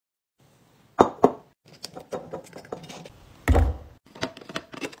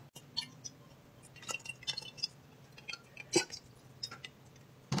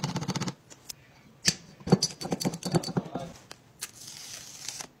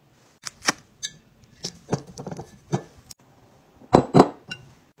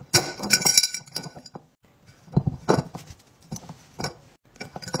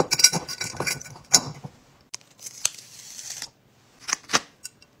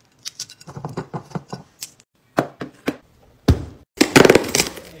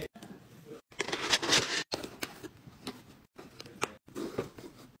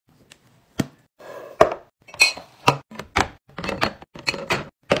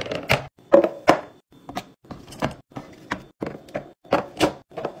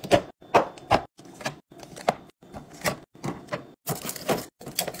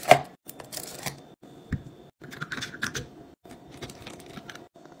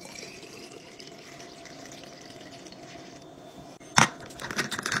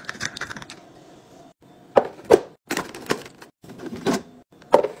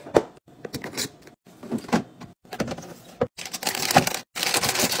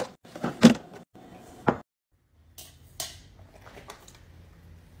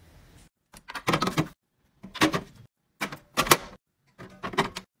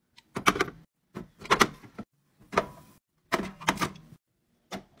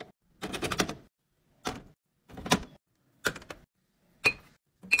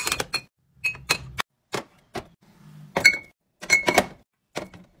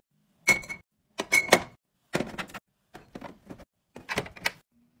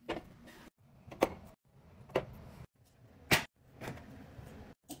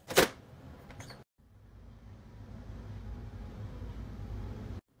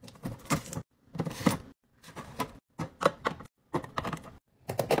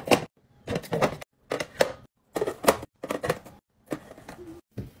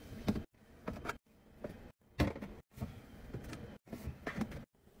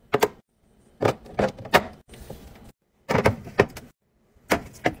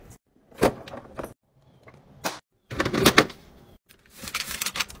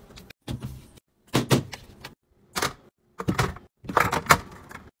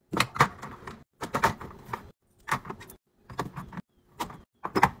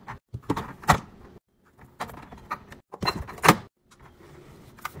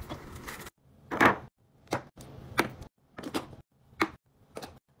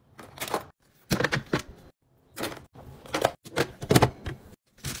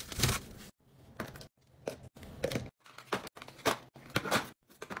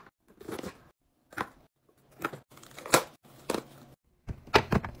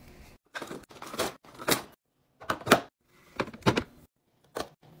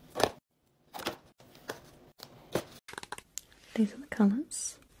these are the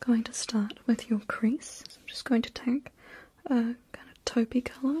colours. I'm going to start with your crease. So I'm just going to take a kind of taupey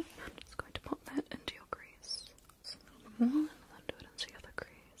colour. I'm just going to pop that into your crease. Just a little bit more, and then do it into the other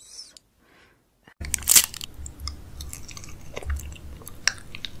crease.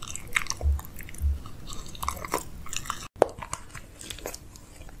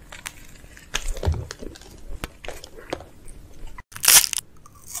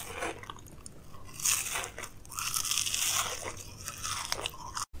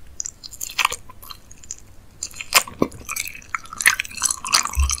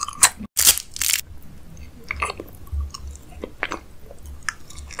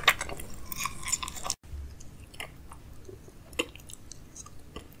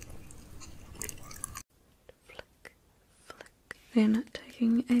 Then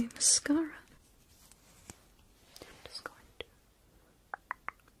taking a mascara, I'm just going to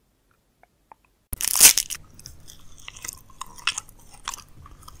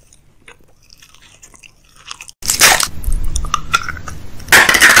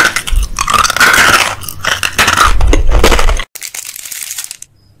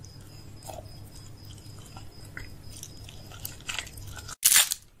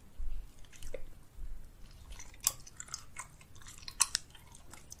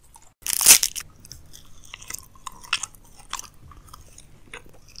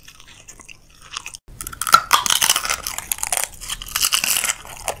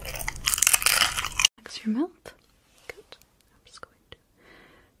your mouth. Good. I'm just going to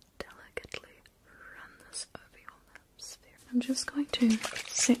delicately run this over your lips. I'm just going to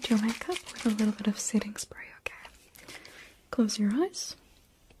set your makeup with a little bit of setting spray, okay? Close your eyes.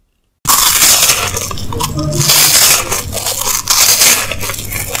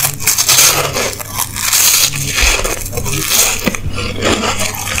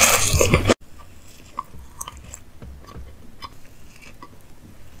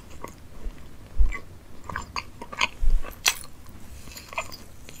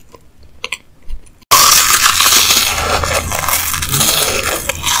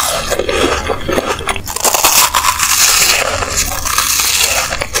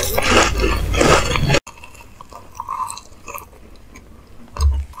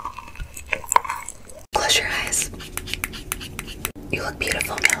 Close your eyes. You look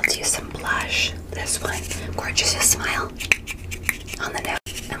beautiful. Now let's use some blush. This one, gorgeous, just smile on the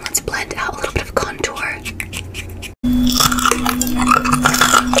nose. And let's blend out a little bit of contour.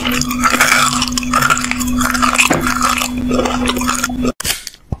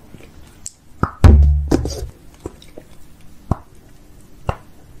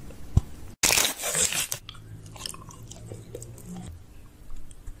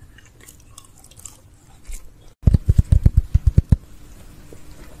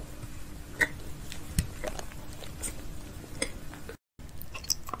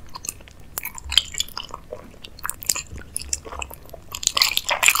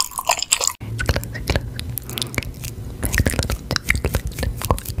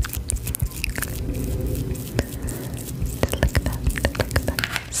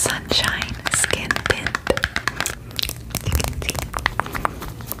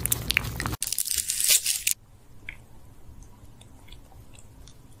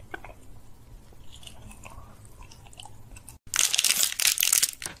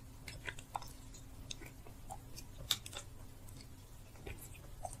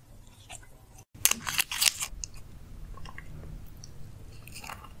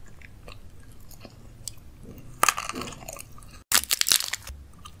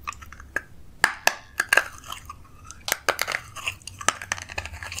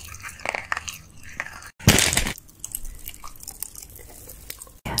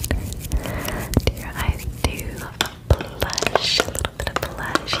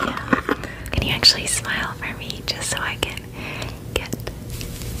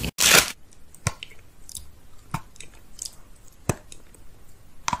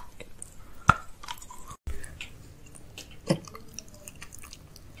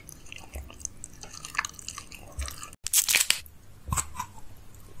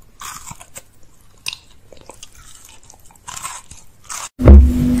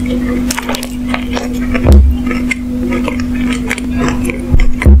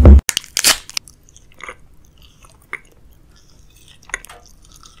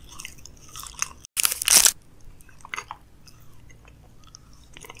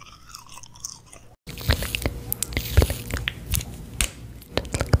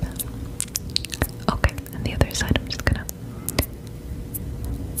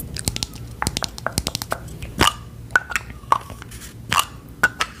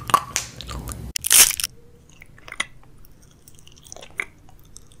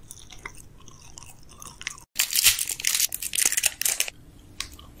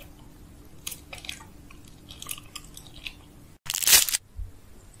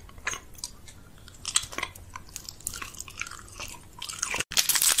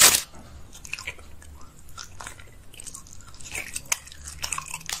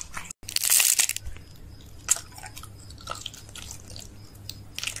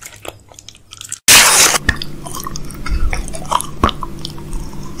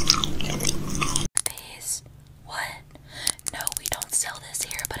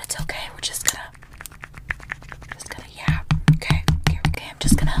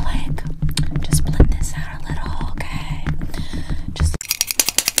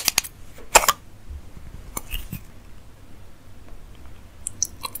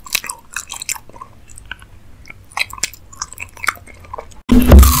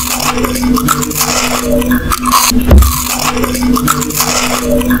 Okay.